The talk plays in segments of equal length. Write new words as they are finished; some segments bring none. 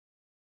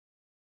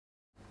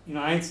you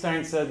know,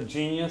 Einstein said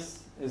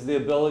genius is the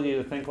ability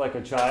to think like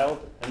a child,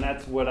 and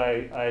that's what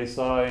I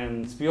saw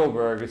in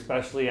Spielberg,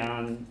 especially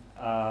on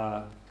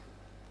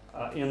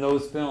in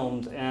those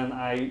films. And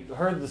I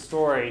heard the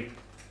story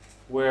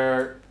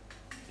where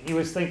he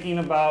was thinking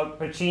about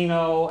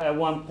Pacino at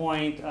one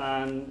point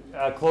on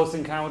Close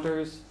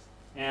Encounters,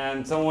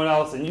 and someone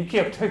else, and you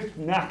kept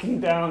knocking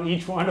down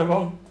each one of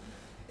them.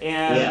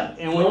 And, yeah,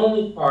 the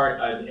only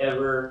part I've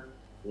ever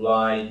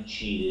lied,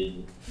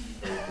 cheated,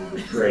 and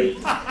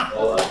betrayed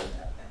all of it.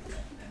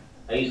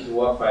 I used to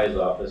walk by his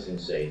office and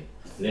say,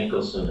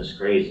 Nicholson is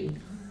crazy,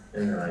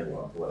 and then I'd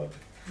walk away.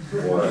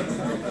 Or,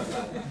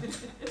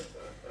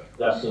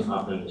 Dustin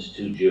Hoffman is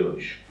too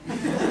Jewish.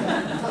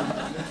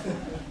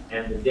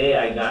 And the day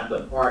I got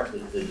the part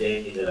is the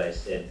day that I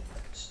said,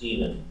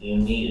 Stephen, you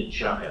need a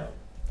child.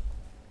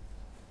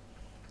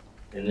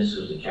 And this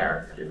was a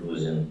character who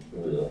was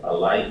a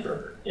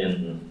lifer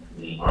in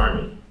the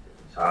army at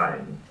the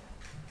time.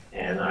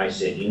 And I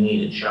said, you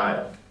need a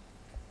child.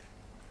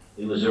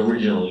 It was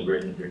originally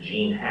written for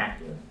Gene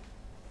Hackman.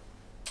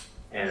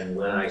 And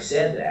when I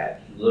said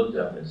that, he looked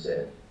up and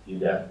said, you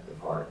got the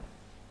part.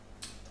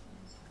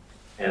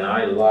 And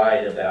I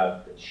lied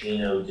about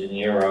Pacino, De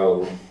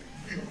Niro,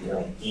 you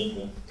know,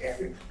 eating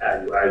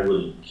I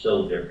would have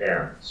killed their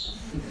parents.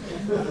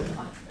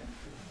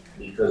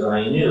 Because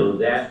I knew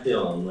that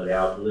film would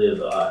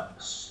outlive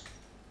us.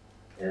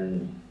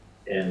 And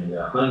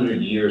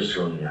 100 years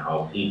from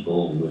now,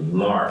 people would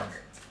mark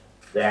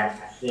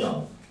that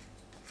film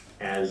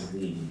as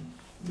the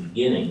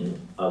beginning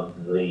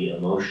of the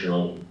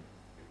emotional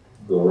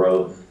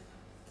growth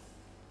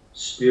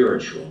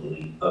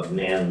spiritually of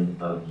man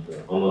of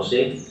almost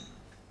 80.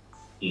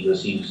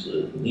 Because he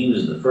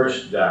was the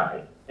first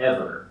guy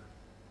ever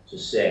to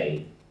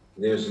say,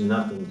 there's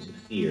nothing to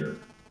fear.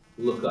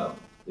 Look up,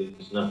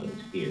 there's nothing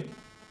to fear.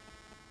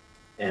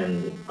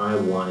 And I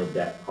wanted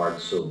that part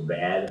so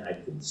bad I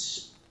could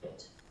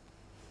spit.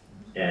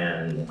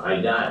 And I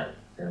got it,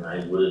 and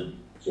I would have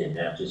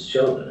kidnapped his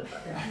children.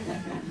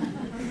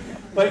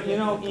 But you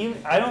know,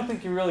 I don't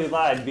think you really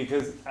lied,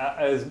 because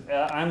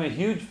I'm a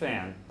huge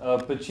fan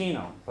of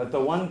Pacino. But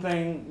the one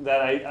thing that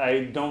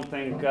I don't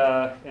think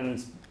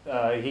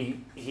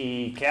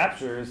he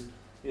captures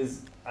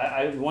is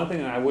one thing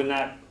that I would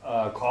not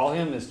call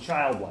him is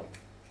childlike.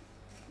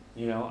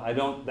 You know, I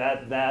don't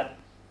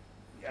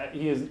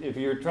he is. If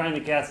you're trying to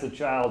cast a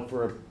child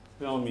for a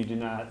film, you do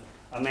not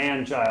a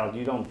man-child.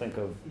 You don't think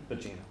of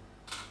Pacino.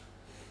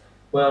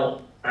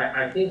 Well,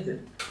 I think that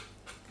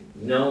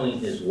knowing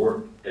his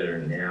work better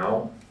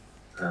now,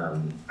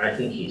 I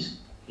think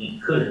he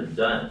could have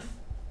done it.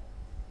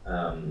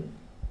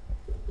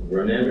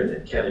 Remember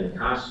that Kevin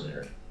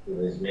Costner, who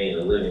has made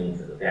a living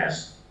for the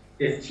past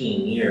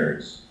 15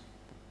 years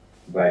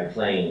by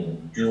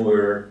playing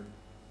dour,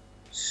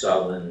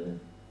 sullen,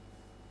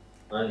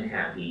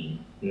 unhappy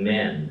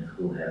men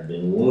who have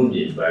been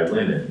wounded by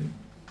women,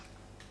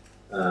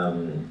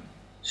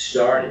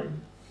 started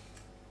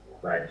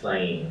by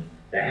playing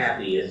the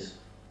happiest,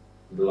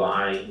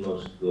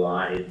 most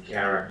blithe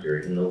character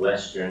in the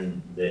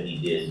Western that he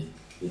did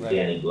with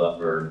Danny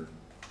Glover,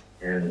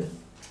 and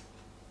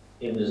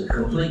it was a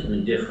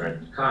completely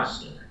different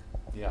Costner.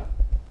 Yeah.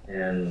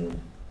 And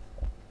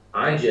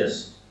I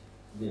just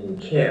didn't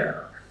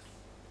care.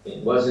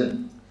 It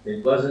wasn't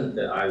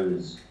that I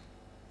was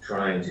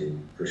trying to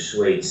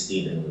persuade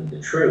Stephen with the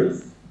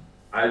truth.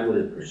 I would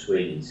have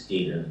persuaded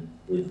Stephen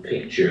with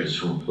pictures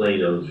from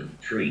Plato's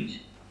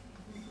Retreat.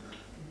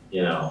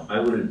 You know, I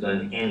would have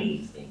done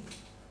anything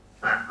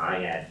I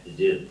had to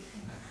do.